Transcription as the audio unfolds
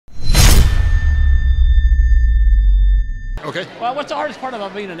Okay. Well, what's the hardest part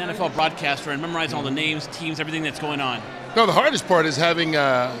about being an NFL broadcaster and memorizing all the names, teams, everything that's going on? No, the hardest part is having,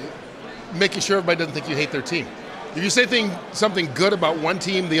 making sure everybody doesn't think you hate their team. If you say something good about one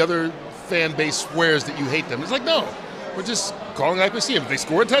team, the other fan base swears that you hate them. It's like, no, we're just calling like we see them. If they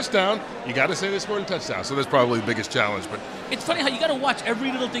score a touchdown, you got to say they scored a touchdown. So that's probably the biggest challenge. But it's funny how you got to watch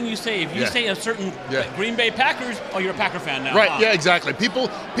every little thing you say. If you say a certain Green Bay Packers, oh, you're a Packer fan now. Right, huh? yeah, exactly. People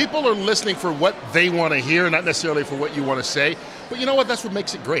are listening for what they want to hear, not necessarily for what you want to say. But you know what? That's what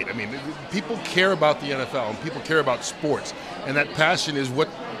makes it great. I mean, people care about the NFL, and people care about sports. And that passion is what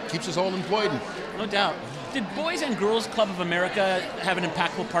keeps us all employed. No doubt. Did Boys and Girls Club of America have an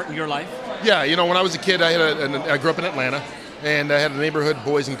impactful part in your life? Yeah, you know, when I was a kid, I grew up in Atlanta, and I had a neighborhood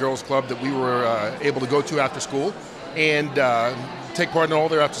Boys and Girls Club that we were able to go to after school and take part in all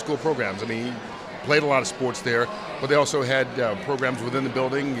their after-school programs. I mean, played a lot of sports there, but they also had programs within the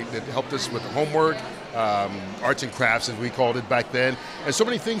building that helped us with homework, arts and crafts, as we called it back then, and so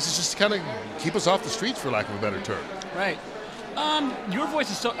many things to just kind of keep us off the streets, for lack of a better term. Right. Your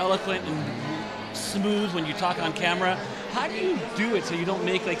voice is so eloquent and smooth when you talk on camera. How do you do it so you don't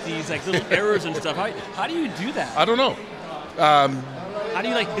make like these like little errors and stuff? How do you do that? I don't know. How do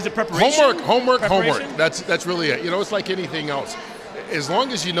you is it preparation? Homework. That's really it. You know, it's like anything else. As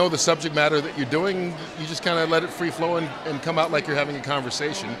long as you know the subject matter that you're doing, you just kind of let it free flow and come out like you're having a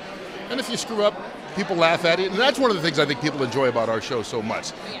conversation. And if you screw up, people laugh at it. And that's one of the things I think people enjoy about our show so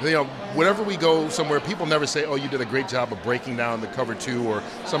much. You know, whenever we go somewhere, people never say, oh, you did a great job of breaking down the cover two or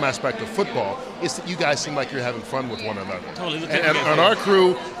some aspect of football. It's that you guys seem like you're having fun with one another. Totally. And on our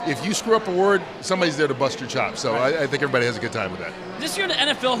crew, if you screw up a word, somebody's there to bust your chops. So I think everybody has a good time with that. This year in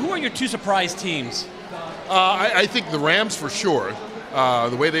the NFL, who are your two surprise teams? I think the Rams for sure.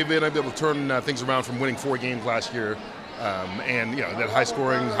 The way they've been able to turn things around from winning 4 games last year, and you know that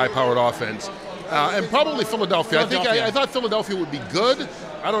high-scoring, high-powered offense, and probably Philadelphia. I thought Philadelphia would be good.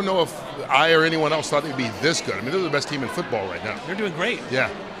 I don't know if I or anyone else thought they'd be this good. I mean, they're the best team in football right now. They're doing great. Yeah.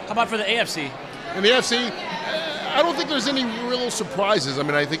 How about for the AFC? In the AFC, I don't think there's any real surprises. I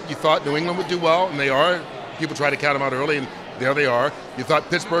mean, I think you thought New England would do well, and they are. People try to count them out early, and there they are. You thought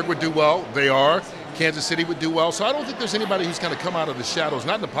Pittsburgh would do well. They are. Kansas City would do well. So I don't think there's anybody who's kind of come out of the shadows,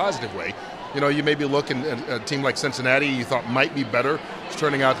 not in a positive way. You know, you may be looking at a team like Cincinnati you thought might be better. It's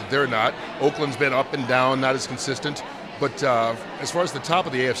turning out that they're not. Oakland's been up and down, not as consistent. But as far as the top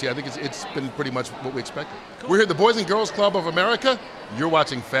of the AFC, I think it's been pretty much what we expected. Cool. We're here at the Boys and Girls Club of America. You're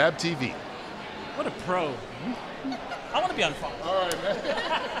watching Fab TV. What a pro. I want to be on phone. All right,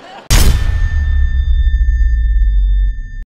 man.